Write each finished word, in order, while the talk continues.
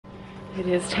It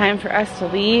is time for us to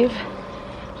leave.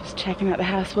 Just checking out the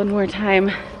house one more time.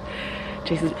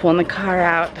 Jason's pulling the car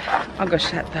out. I'll go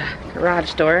shut the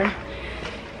garage door.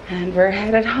 And we're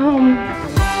headed home.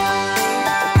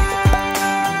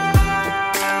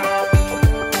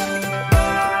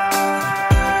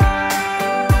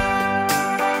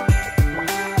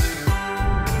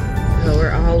 So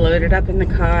we're all loaded up in the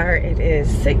car. It is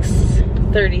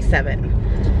 6:37.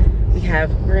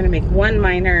 We're gonna make one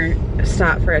minor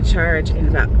stop for a charge in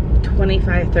about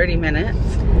 25-30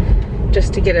 minutes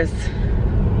just to get us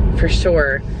for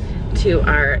sure to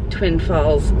our Twin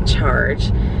Falls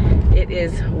charge. It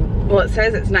is, well, it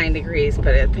says it's 9 degrees,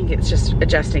 but I think it's just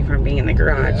adjusting from being in the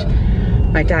garage.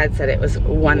 Yeah. My dad said it was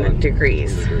 1 degree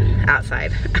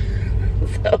outside.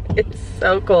 So it's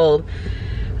so cold.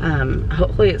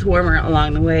 Hopefully it's warmer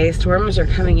along the way. Storms are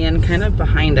coming in kind of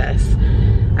behind us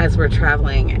as we're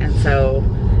traveling, and so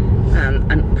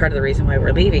part of the reason why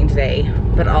we're leaving today,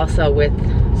 but also with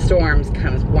storms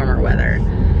comes warmer weather.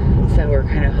 So we're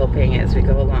kind of hoping as we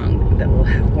go along that we'll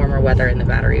have warmer weather and the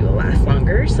battery will last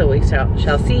longer. So we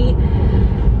shall see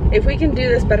if we can do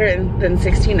this better than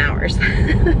 16 hours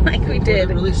like we did. Was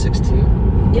it really 16?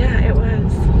 Yeah, it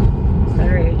was.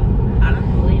 Sorry. I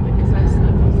don't believe it because I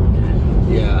slept most of the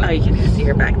time. Yeah. Oh, you can see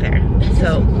her back there.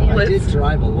 So I did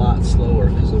drive a lot slower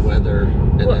because of weather,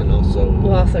 and then also.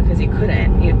 Well, also because you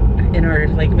couldn't, in order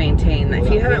to like maintain that.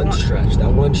 If you haven't that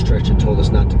one stretch, it told us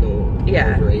not to go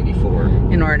over 84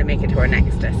 in order to make it to our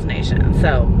next destination.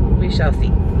 So we shall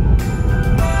see.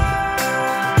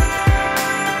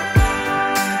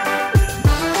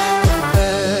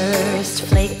 First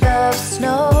flake of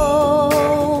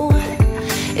snow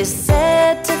is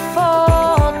set to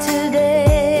fall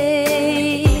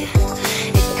today.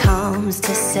 It comes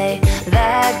to say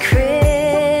that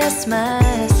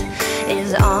Christmas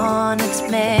is on its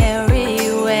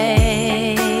merry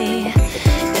way,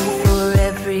 and for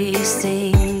every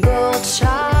single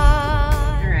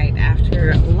child. All right,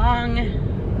 after a long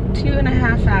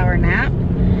 2.5 hour nap,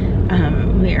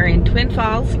 we are in Twin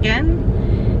Falls again.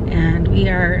 And we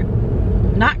are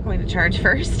not going to charge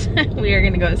first. We are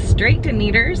going to go straight to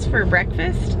Neater's for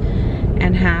breakfast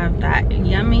and have that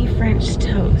yummy French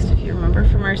toast. If you remember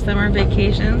from our summer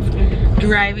vacations,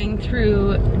 driving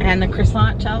through, and the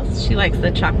croissant, Chelsea. She likes the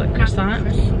chocolate croissant.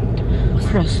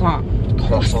 Croissant.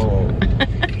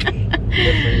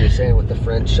 Different you're saying with the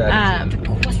French attitude.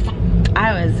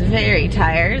 I was very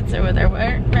tired, so there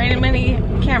weren't very many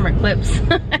camera clips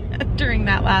during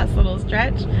that last little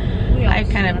stretch. I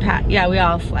kind of yeah, we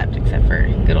all slept except for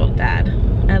good old Dad.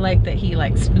 I like that he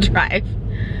likes to drive.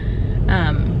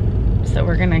 So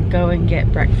we're gonna go and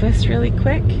get breakfast really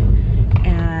quick,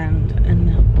 and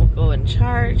then we'll go and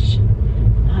charge.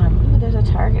 Ooh, there's a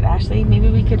Target, Ashley. Maybe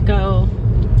we could go.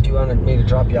 Do you want me to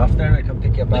drop you off there and I come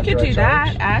pick you up after I charge? We could do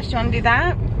that. Ash, do you want to do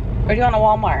that? Or do you want a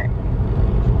Walmart?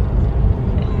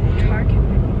 Target.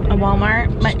 A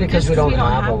Walmart? Just because we don't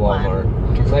have a Walmart.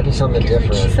 It might be something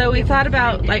different. So we thought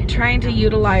about like trying to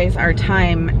utilize our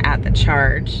time at the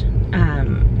charge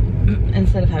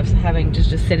instead of having to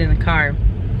just sit in the car.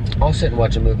 I'll sit and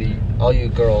watch a movie. All you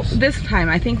girls. This time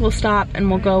I think we'll stop and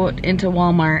we'll go into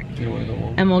Walmart. You don't want to go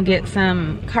Walmart? And we'll get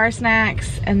some car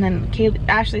snacks, and then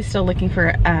Ashley's still looking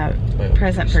for a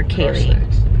present for Kaylee.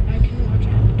 I can watch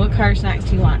it. What car snacks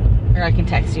do you want? Or I can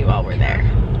text you while we're there.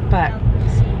 But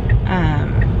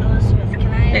Elizabeth,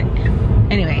 can I?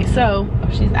 Anyway, so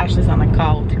Ashley's on the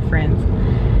call with her friends.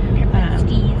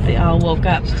 They all woke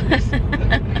up.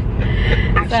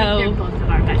 So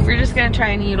we're just gonna try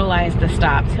and utilize the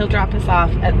stops. He'll drop us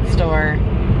off at the store,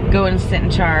 go and sit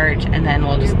and charge, and then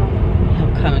he'll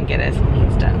come and get us when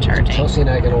he's done charging. Chelsea and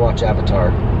I are gonna watch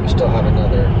Avatar. We still have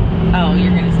another. Oh, you're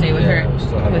gonna stay with her? We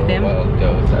still have with a them? while to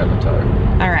go with Avatar.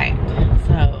 All right.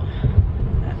 So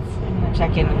I'm gonna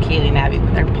check in with Kaylee and Abby,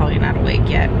 but they're probably not awake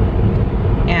yet.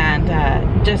 And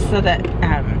just so that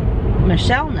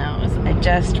Michelle knows, I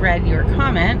just read your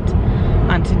comment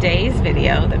on today's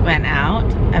video that went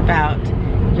out about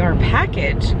your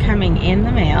package coming in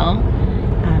the mail.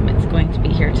 It's going to be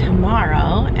here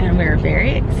tomorrow, and we're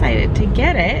very excited to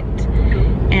get it.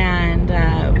 And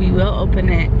we will open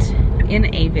it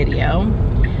in a video.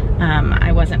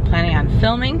 I wasn't planning on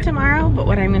filming tomorrow, but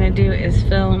what I'm gonna do is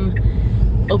film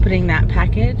opening that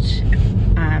package,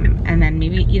 and then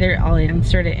maybe either I'll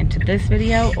insert it into this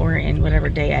video or in whatever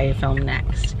day I film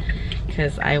next,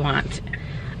 because I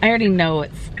already know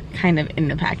what's kind of in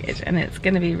the package, and it's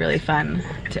gonna be really fun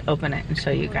to open it and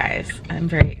show you guys. I'm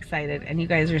very excited, and you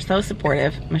guys are so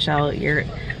supportive. Michelle, you're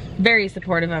very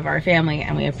supportive of our family,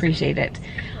 and we appreciate it.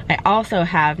 I also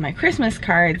have my Christmas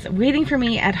cards waiting for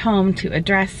me at home to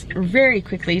address very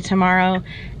quickly tomorrow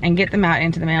and get them out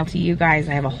into the mail to you guys.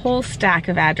 I have a whole stack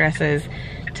of addresses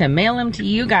to mail them to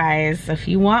you guys. So if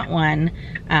you want one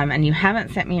and you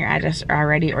haven't sent me your address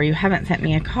already, or you haven't sent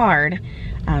me a card,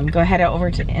 go ahead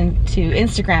over to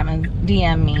Instagram and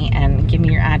DM me and give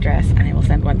me your address, and I will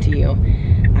send one to you.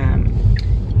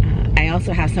 I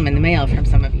also have some in the mail from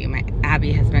some of you.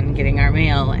 Abby has been getting our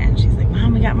mail, and she's like,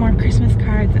 Mom, we got more Christmas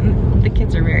cards, and the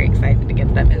kids are very excited to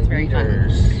get them. It's very fun.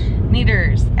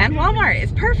 Neaters. And Walmart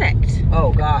is perfect.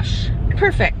 Oh gosh.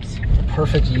 Perfect.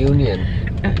 Perfect union.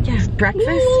 Yeah,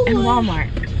 breakfast and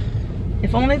Walmart.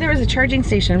 If only there was a charging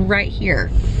station right here.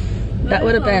 That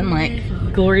would have been like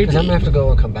glory be. Because I'm gonna have to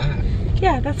go and come back.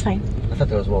 Yeah, that's fine. I thought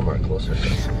there was Walmart closer.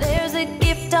 There's a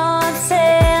gift on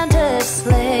Santa's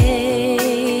sleigh.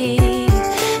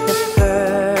 The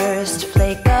first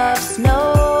flake of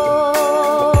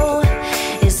snow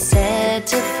is said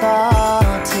to fall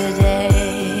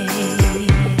today.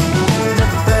 The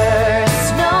first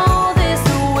snow this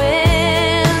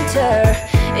winter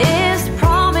is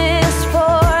promised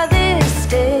for this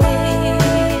day.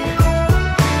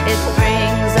 It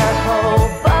brings a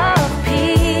hope of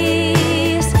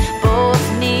peace, both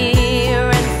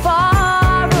near and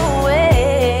far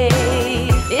away.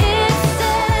 It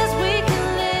says we can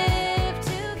live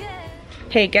together.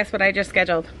 Hey, guess what I just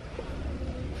scheduled?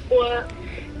 What?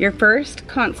 Your first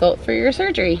consult for your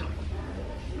surgery.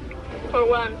 For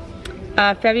when?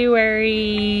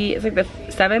 February, it's like the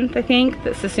 7th, I think.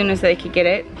 That's as soon as they could get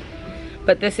it.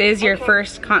 But this is your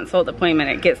first consult appointment.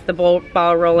 It gets the ball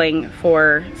rolling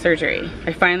for surgery.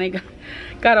 I finally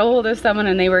got a hold of someone,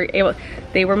 and they were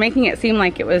making it seem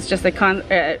like it was just a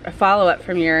follow-up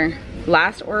from your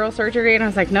last oral surgery, and I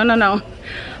was like, no, I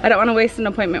don't want to waste an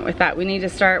appointment with that. We need to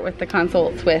start with the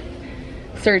consults with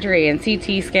surgery and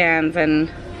CT scans, and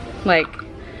like,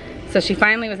 so she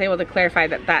finally was able to clarify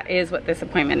that that is what this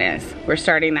appointment is. We're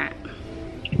starting that.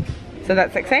 So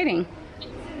that's exciting.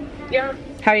 Yeah,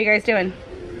 How are you guys doing?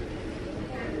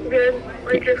 good.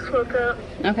 I just woke up.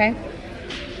 Okay.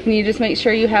 Can you just make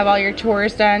sure you have all your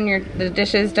chores done, the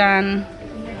dishes done?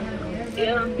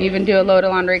 Yeah. You even do a load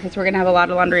of laundry, because we're gonna have a lot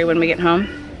of laundry when we get home.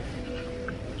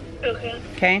 Okay.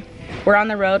 Okay. We're on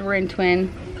the road. We're in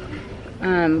Twin.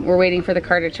 We're waiting for the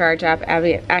car to charge up.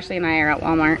 Ashley and I are at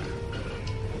Walmart.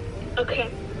 Okay.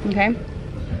 Okay.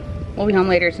 We'll be home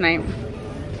later tonight.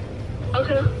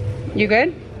 Okay. You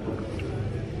good?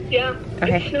 Yeah.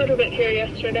 Okay. It snowed a bit here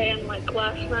yesterday and like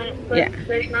last night, but Yeah.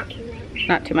 there's not too much.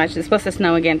 Not too much. It's supposed to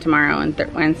snow again tomorrow and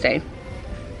Wednesday.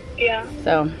 Yeah.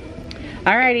 So,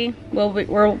 alrighty. We'll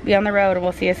be on the road, and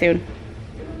we'll see you soon.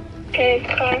 Okay,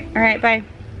 bye. All right, bye.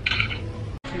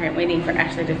 All right, waiting for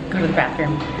Ashley to go to the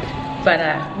bathroom. But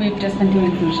we've just been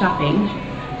doing some shopping.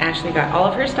 Ashley got all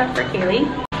of her stuff for Kaylee,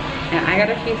 and I got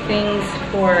a few things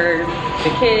for the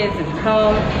kids and for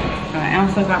home. I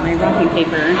also got my wrapping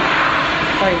paper.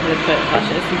 Sorry for the foot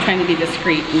flushes. I'm trying to be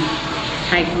discreet and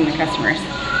hide from the customers.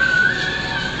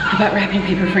 I got wrapping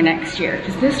paper for next year,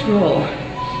 because this roll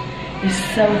is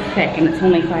so thick and it's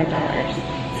only $5.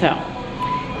 So,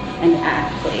 and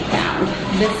Ashley found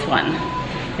this one.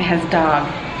 It has dog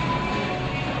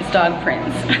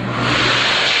prints.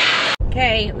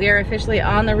 Okay, we are officially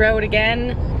on the road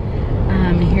again.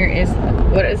 Here is,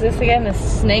 what is this again? The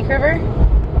Snake River?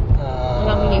 I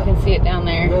don't think you can see it down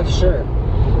there. I'm not sure.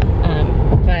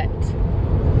 But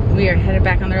we are headed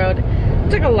back on the road. It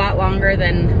took a lot longer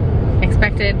than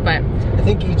expected, but I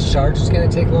think each charge is going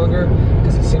to take longer,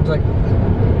 because it seems like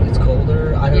it's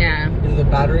colder. I don't know. The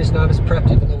battery's not as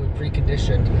prepped, even though we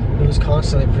preconditioned. It was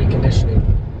constantly preconditioning.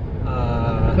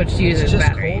 Which uses it's just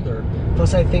battery. Colder.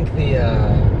 Plus, I think the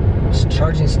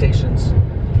charging stations.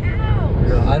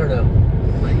 I don't know.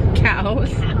 Cows.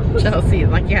 Chelsea,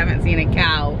 like you haven't seen a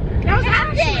cow. That was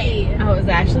Ashley. Oh, it was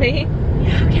Ashley?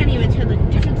 I can't even tell the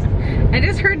difference. I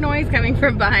just heard noise coming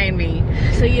from behind me.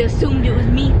 So you assumed it was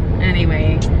me?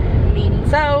 Anyway, Meaning.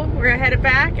 so we're headed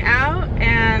back out,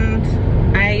 and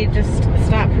I just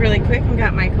stopped really quick and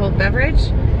got my cold beverage.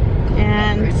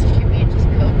 And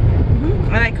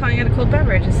I like calling it a cold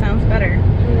beverage. It sounds better.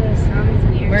 Sounds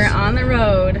weird. We're on the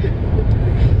road.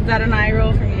 Is that an eye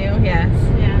roll from you? Yes.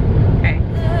 Yeah. Okay.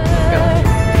 Let's go.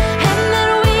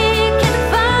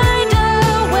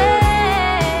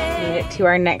 Made it to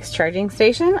our next charging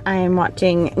station. I am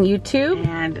watching YouTube,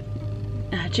 and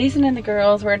Jason and the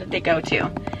girls, where did they go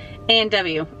to?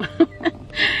 A&W.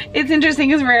 It's interesting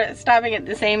because we're stopping at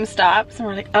the same stops, and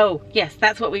we're like, oh yes,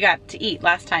 that's what we got to eat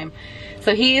last time.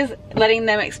 So he's letting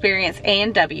them experience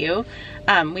A&W.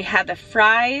 We had the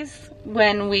fries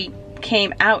when we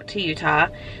came out to Utah,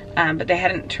 but they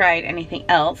hadn't tried anything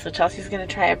else. So Chelsea's gonna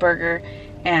try a burger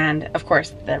and of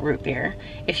course the root beer.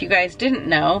 If you guys didn't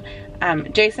know,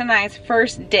 Jason and I's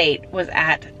first date was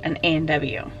at an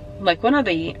A&W, like one of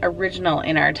the original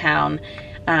in our town,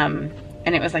 and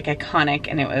it was like iconic,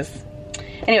 and it was,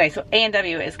 anyway, so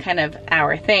A&W is kind of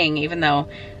our thing, even though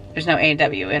there's no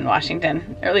A&W in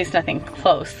Washington, or at least nothing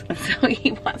close. And so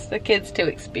he wants the kids to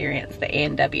experience the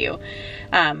A&W.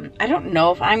 I don't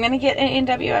know if I'm gonna get an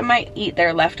A&W. I might eat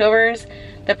their leftovers.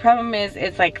 The problem is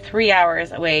it's like 3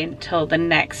 hours away until the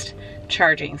next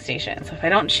charging station. So if I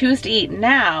don't choose to eat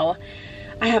now,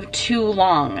 I have too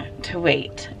long to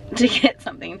wait to get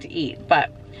something to eat.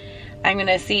 But I'm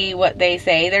gonna see what they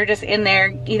say. They're just in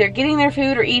there either getting their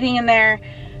food or eating in there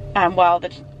while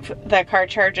the car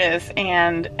charges,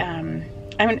 and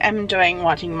I'm enjoying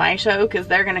watching my show because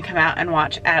they're gonna come out and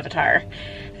watch Avatar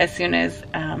as soon as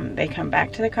they come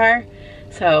back to the car.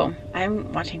 So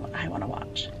I'm watching what I want to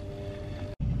watch.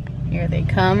 Here they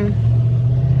come.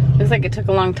 Looks like it took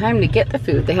a long time to get the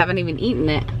food. They haven't even eaten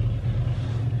it.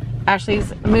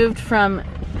 Ashley's moved from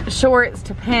shorts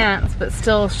to pants, but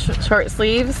still short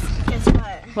sleeves. Guess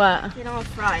what? What? They don't have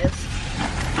fries.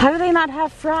 How do they not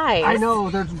have fries? I know,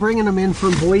 they're bringing them in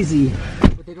from Boise,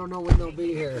 but they don't know when they'll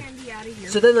be here.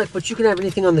 So then, like, but you can have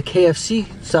anything on the KFC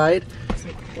side.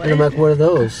 And I'm like, what are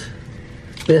those?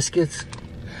 Biscuits,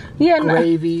 Yeah,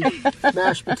 gravy,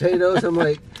 mashed potatoes. I'm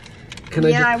like, can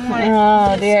I? I want it.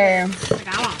 Oh dear. Like,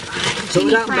 I want fries. So we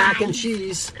got mac and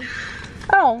cheese.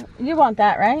 Oh, you want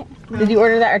that, right? No. Did you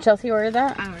order that, or Chelsea ordered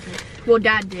that? I ordered it. Well,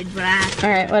 Dad did, but I asked. All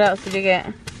right, what else did you get?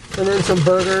 And then some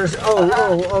burgers.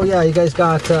 Oh yeah, you guys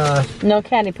got No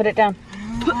candy, put it down.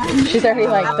 She's already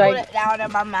like, put it down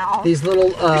in my mouth. these little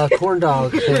corn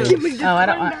dog things. Oh, I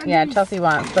don't want, yeah, Chelsea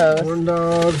wants those. Corn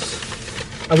dogs.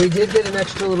 We did get an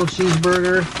extra little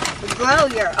cheeseburger. Grow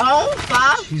your own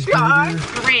 5-star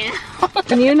Cheeseburger. brand.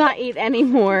 Can you not eat any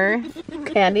more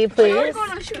candy, please?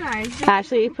 Guys.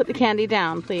 Ashley, put the candy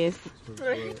down, please.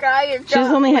 She's She's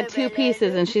only had 2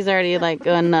 pieces and she's already like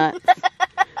going nuts.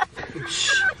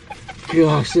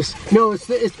 Gosh, no,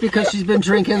 it's because she's been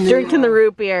drinking the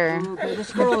root beer. Okay,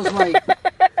 this girl is like,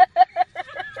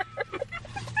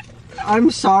 I'm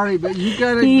sorry, but you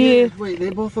gotta get. Wait,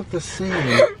 they both look the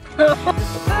same.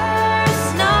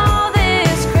 First snow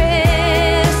this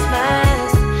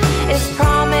Christmas is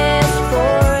promised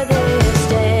for this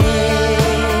day.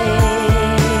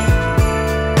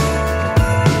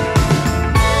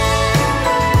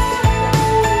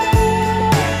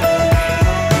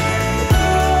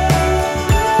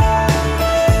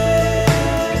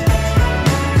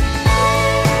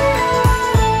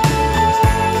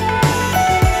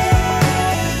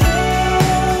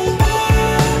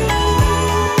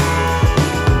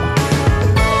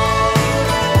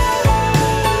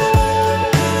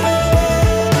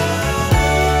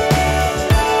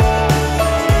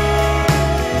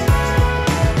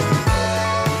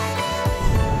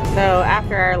 So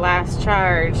after our last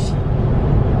charge,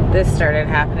 this started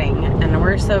happening, and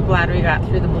we're so glad we got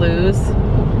through the blues.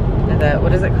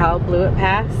 What is it called? Blew It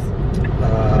Pass? Is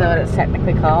that what it's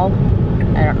technically called?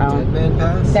 I don't know. Dead Man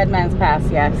Pass? Dead Man's Pass,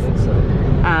 yes. I think so.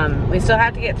 We still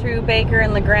have to get through Baker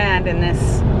and LeGrand in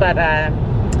this, but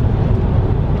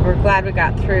we're glad we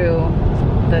got through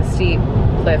the steep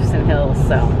cliffs and hills,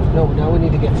 so. No, now we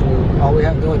need to get through. The only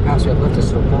pass we have left is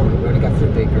Snoqualmie. We already got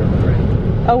through Baker and LeGrand.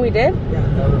 Oh, we did? Yeah,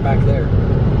 now we're back there.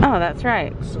 Oh, that's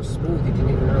right. It was so smooth, you didn't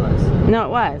even realize. No, it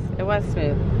was. It was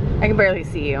smooth. I can barely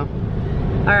see you.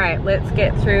 All right, let's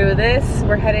get through this.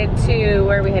 We're headed to,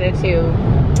 where are we headed to?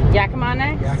 Yakima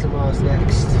next? Yakima's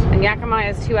next. And Yakima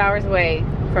is 2 hours away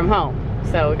from home.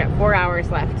 So we got 4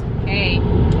 hours left. Hey,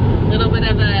 little bit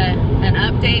of an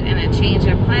update and a change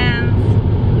of plans.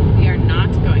 We are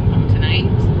not going home tonight.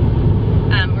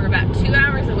 We're about 2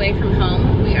 hours away from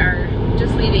home. We are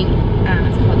just leaving,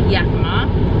 it's called Yakima.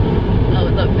 Oh,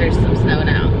 look, there's some snow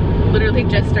now. Literally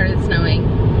just started snowing.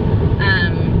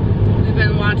 We've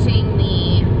been watching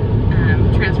the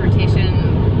transportation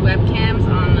webcams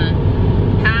on the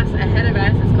pass ahead of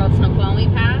us. It's called Snoqualmie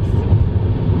Pass.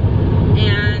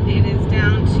 And it is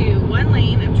down to 1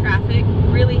 lane of traffic,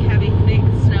 really heavy, thick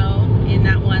snow in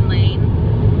that 1 lane.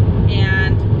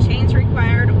 And chains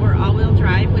required or all-wheel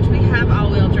drive, which we have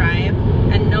all-wheel drive,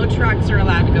 and no trucks are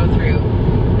allowed to go through.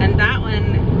 And that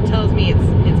one tells me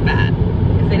it's bad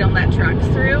if they don't let trucks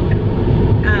through.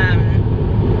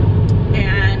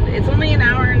 And it's only an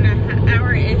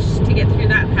hour-ish to get through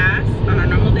that pass on a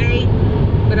normal day,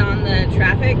 but on the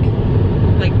traffic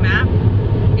like map,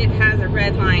 it has a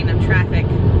red line of traffic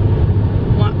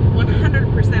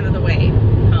 100% of the way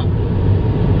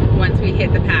home once we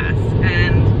hit the pass.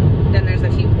 And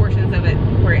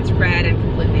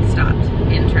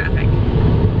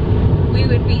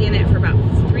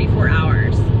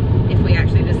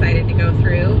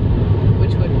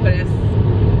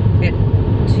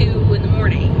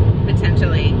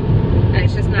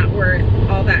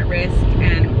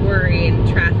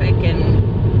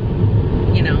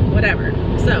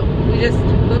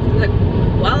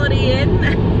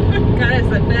got us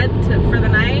a bed for the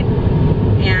night,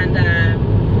 and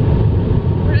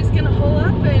we're just gonna hole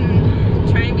up and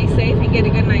try and be safe and get a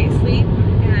good night's sleep,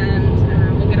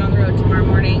 and we'll get on the road tomorrow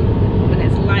morning when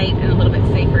it's light and a little bit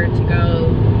safer to go,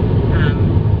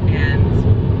 and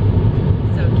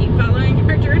so keep following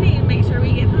our journey and make sure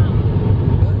we get home.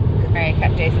 All right,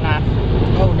 cut Jason off.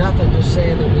 Oh, nothing, just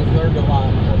saying that we've learned a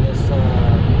lot on this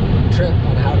trip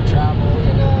on how to travel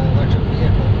in an electric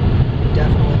vehicle.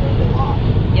 Definitely learned a lot.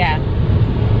 Yeah,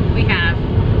 we have.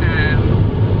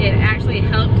 It actually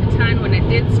helped a ton when it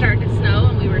did start to snow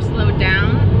and we were slowed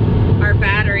down. Our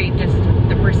battery, just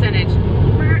the percentage,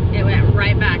 it went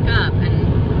right back up. And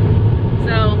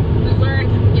so we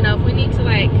learned, you know, if we need to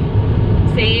like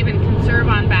save and conserve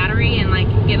on battery and like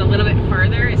get a little bit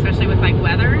further, especially with like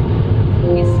weather,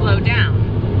 you slow down,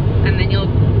 and then you'll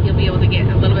be able to get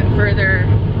a little bit further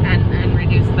and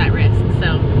reduce that risk.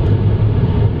 So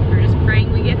we're just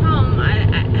praying we get home.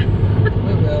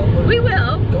 We will. We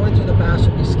will. Going through the pass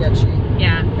would be sketchy.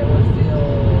 Yeah. It would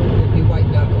it'd be white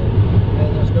knuckle,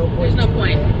 and there's no point. There's no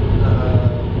point.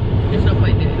 There's no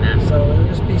point doing that. So we'll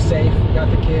just be safe. We got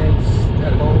the kids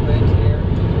at home and here.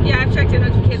 Yeah, I've checked in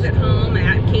with the kids at home.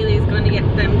 Kaylee's going to get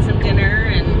them some dinner,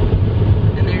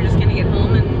 and they're just going to get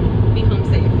home and be home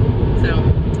safe. So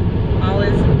all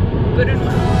is good and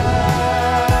well.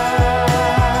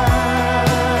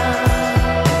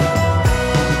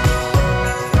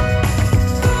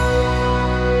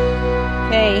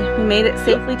 Okay, we made it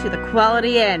safely to the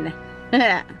Quality Inn.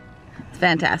 It's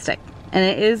fantastic. And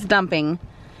it is dumping.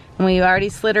 And we already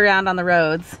slid around on the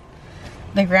roads.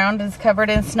 The ground is covered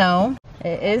in snow.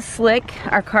 It is slick.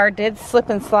 Our car did slip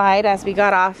and slide as we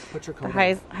got off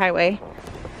the highway.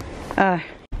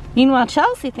 Meanwhile,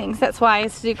 Chelsea thinks that's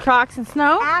wise to do Crocs and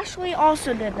snow. Ashley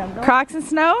also did them. Crocs and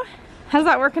snow? How's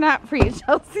that working out for you,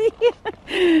 Chelsea?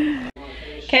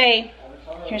 Okay,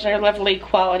 here's our lovely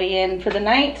Quality Inn for the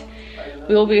night.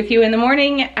 We will be with you in the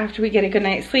morning after we get a good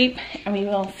night's sleep, and we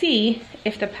will see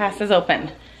if the pass is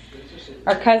open.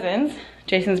 Our cousins,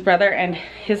 Jason's brother and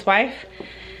his wife,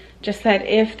 just said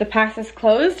if the pass is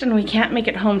closed and we can't make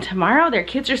it home tomorrow, their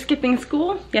kids are skipping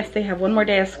school. Yes, they have one more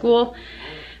day of school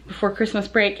before Christmas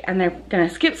break, and they're gonna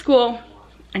skip school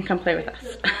and come play with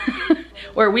us.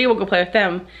 Or we will go play with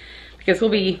them, because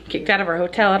we'll be kicked out of our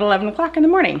hotel at 11 o'clock in the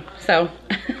morning. So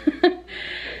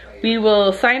we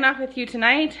will sign off with you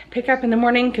tonight, pick up in the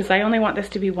morning, because I only want this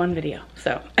to be one video.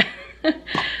 So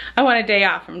I want a day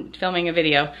off from filming a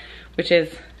video, which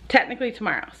is technically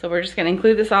tomorrow. So we're just gonna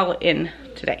include this all in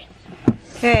today.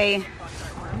 Okay,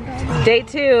 day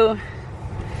 2,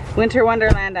 winter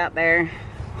wonderland out there.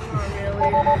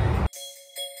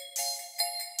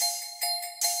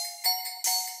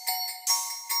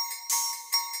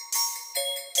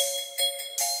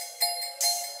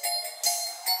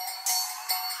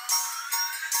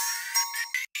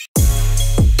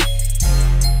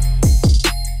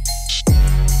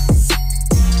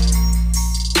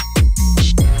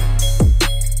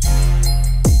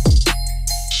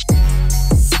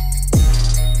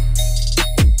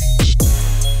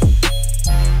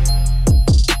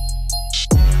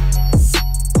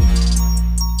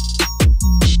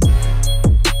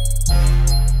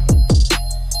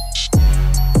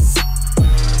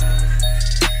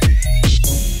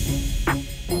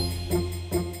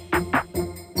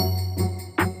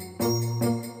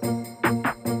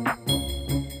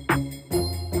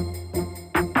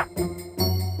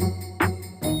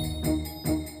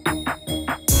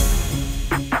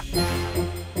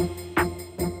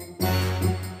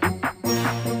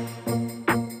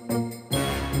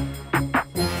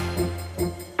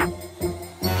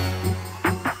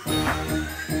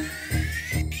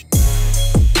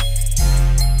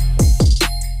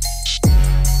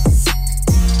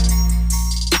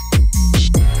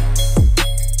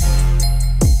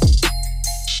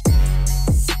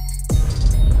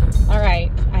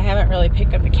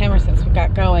 Picked up the camera since we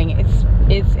got going.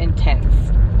 It's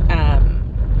intense.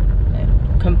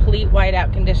 Complete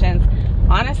whiteout conditions.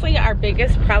 Honestly, our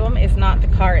biggest problem is not the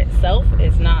car itself,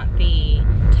 is not the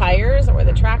tires or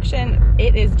the traction.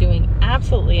 It is doing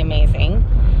absolutely amazing.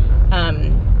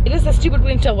 It is the stupid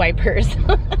windshield wipers.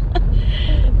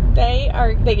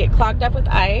 They get clogged up with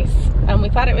ice, and we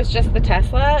thought it was just the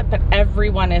Tesla, but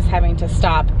everyone is having to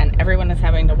stop and everyone is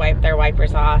having to wipe their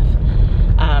wipers off.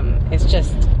 It's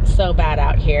just so bad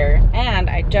out here. And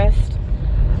I just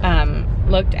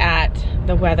looked at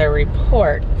the weather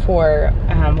report for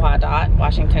WDOT,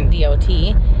 Washington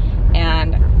DOT,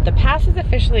 and the pass is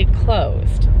officially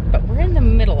closed, but we're in the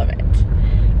middle of it.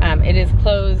 It is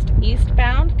closed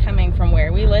eastbound coming from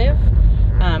where we live,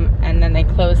 and then they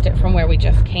closed it from where we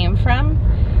just came from.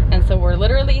 And so we're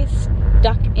literally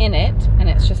stuck in it, and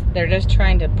it's just, they're just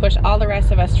trying to push all the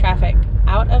rest of us traffic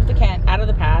out of the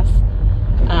pass.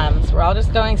 So we're all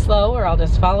just going slow. We're all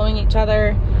just following each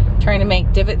other, trying to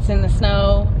make divots in the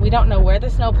snow. We don't know where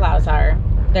the snow plows are.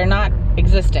 They're not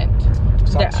existent.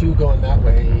 Saw two going that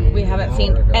way. We haven't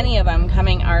seen any of them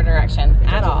coming our direction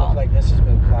at all. Look like this has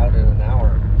been plowed in an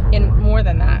hour. In more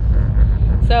than that.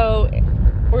 So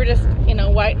we're just, you know,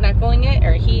 white knuckling it,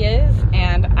 or he is,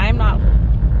 and I'm not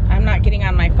getting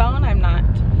on my phone. I'm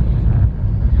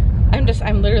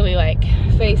literally like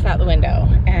face out the window,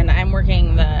 and I'm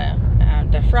working the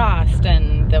defrost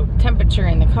and the temperature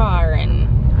in the car and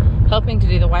helping to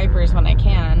do the wipers when I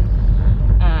can.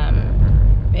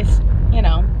 It's, you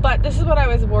know, but this is what I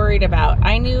was worried about.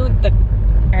 I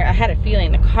had a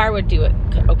feeling the car would do it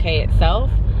okay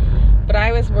itself, but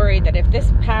I was worried that if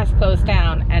this pass closed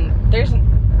down, and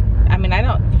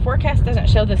the forecast doesn't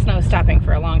show the snow stopping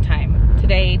for a long time.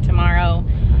 Today, tomorrow,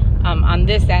 on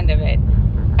this end of it.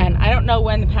 And I don't know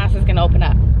when the pass is gonna open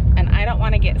up. And I don't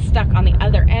wanna get stuck on the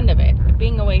other end of it,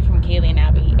 being away from Kaylee and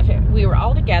Abby. If we were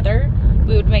all together,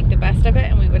 we would make the best of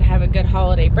it, and we would have a good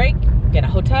holiday break, get a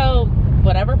hotel,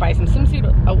 whatever, buy some swimsuit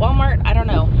at Walmart, I don't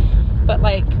know. But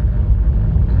like,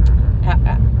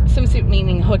 swimsuit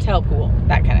meaning hotel pool,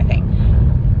 that kind of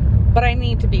thing. But I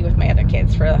need to be with my other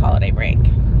kids for the holiday break.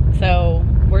 So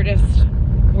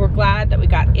we're glad that we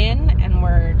got in, and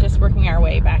we're just working our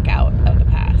way back out of the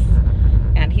pass.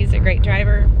 And he's a great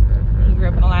driver. He grew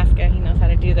up in Alaska. He knows how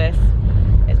to do this.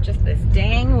 It's just this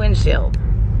dang windshield.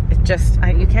 It's just,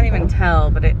 you can't even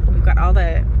tell, but we've got all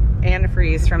the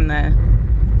antifreeze from the...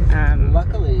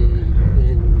 Luckily,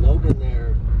 in Logan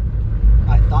there,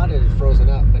 I thought it had frozen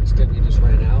up, but instead we just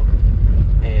ran out.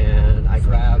 And I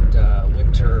grabbed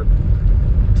winter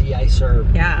de-icer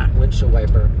windshield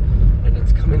wiper, and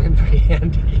it's coming in pretty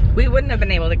handy. We wouldn't have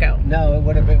been able to go. No, it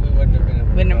would have been. We wouldn't have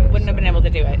been able. Wouldn't have been able to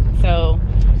do it. So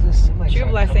true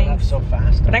blessing. So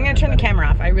fast. But I'm gonna turn the camera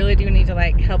off. I really do need to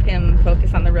like help him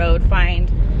focus on the road.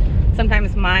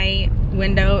 Sometimes my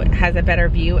window has a better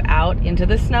view out into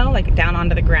the snow, like down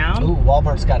onto the ground. Ooh,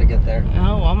 Walmart's got to get there.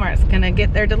 Oh, Walmart's gonna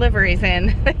get their deliveries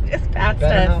in. They just passed us.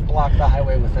 Better not block the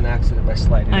highway with an accident by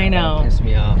sliding. I know. That'll piss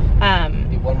me off.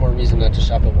 Be one more reason not to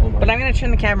shop at Walmart. But I'm gonna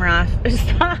turn the camera off.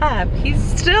 Stop. He's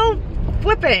still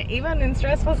flippant, even in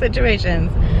stressful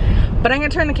situations. But I'm gonna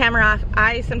turn the camera off.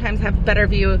 I sometimes have a better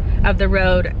view of the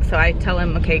road, so I tell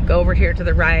him, okay, go over here to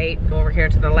the right, go over here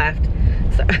to the left.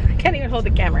 So I can't even hold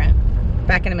the camera.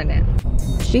 Back in a minute.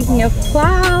 Speaking of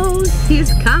plows,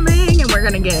 he's coming, and we're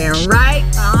gonna get him right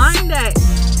behind it.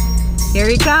 Here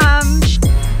he comes.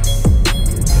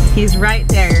 He's right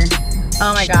there.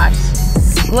 Oh my gosh.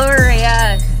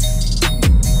 Glorious.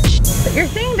 Put your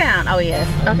thing down. Oh, he is.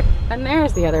 Okay. And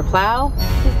there's the other plow.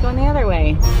 He's going the other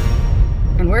way.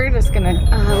 And we're just gonna,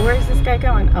 where's this guy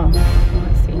going? Oh,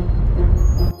 let's see.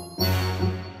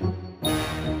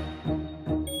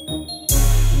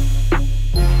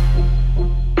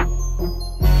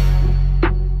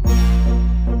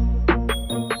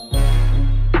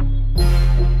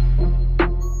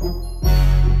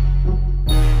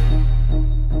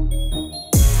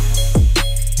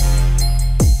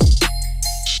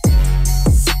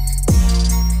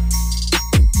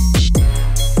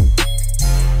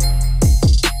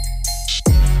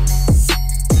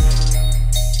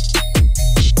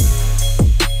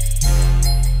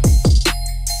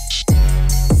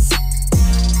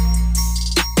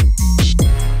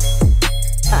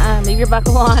 Your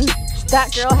buckle on.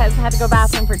 That girl has had to go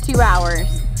bathroom for 2 hours.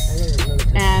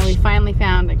 And we finally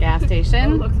found a gas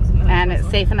station, and it's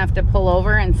safe enough to pull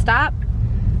over and stop.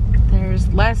 There's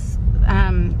less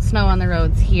snow on the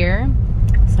roads here,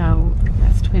 so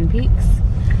that's Twin Peaks.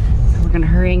 So we're gonna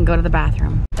hurry and go to the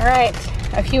bathroom. All right,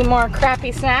 a few more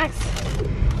crappy snacks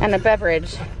and a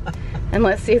beverage, and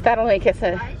let's see if that'll make us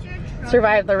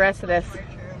survive the rest of this.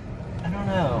 I don't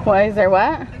know. Why is there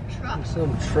what?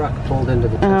 Some truck pulled into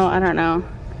the Oh, I don't know.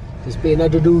 Just being a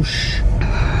douche.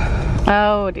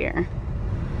 Oh dear.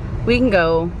 We can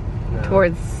go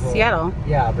towards Seattle.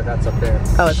 Yeah, but that's up there.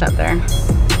 Oh, it's up there.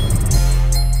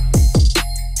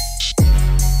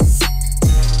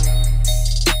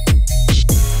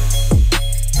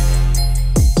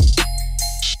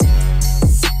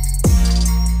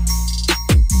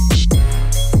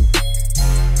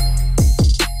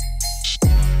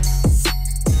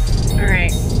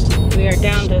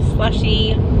 Down to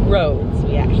slushy roads.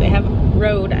 We actually have a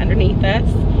road underneath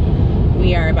us.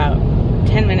 We are about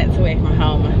 10 minutes away from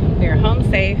home. We are home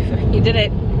safe. You did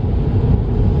it.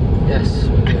 Yes.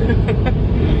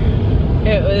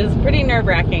 It was pretty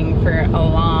nerve-wracking for a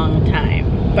long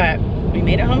time, but we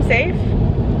made it home safe.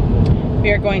 we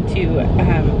are going to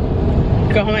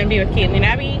go home and be with Caitlin and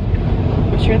Abby.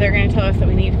 I'm sure they're going to tell us that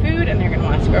we need food and they're going to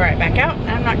want us to go right back out.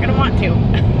 I'm not going to want to.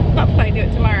 I'll probably do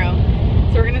it tomorrow.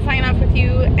 So we're going to sign off with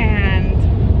you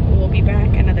and we'll be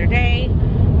back another day.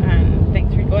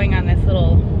 Thanks for going on this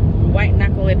little white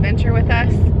knuckle adventure with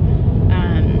us.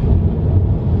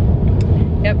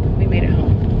 Yep, we made it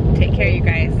home. Take care, you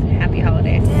guys. Happy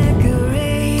holidays.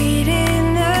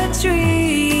 Decorating the tree.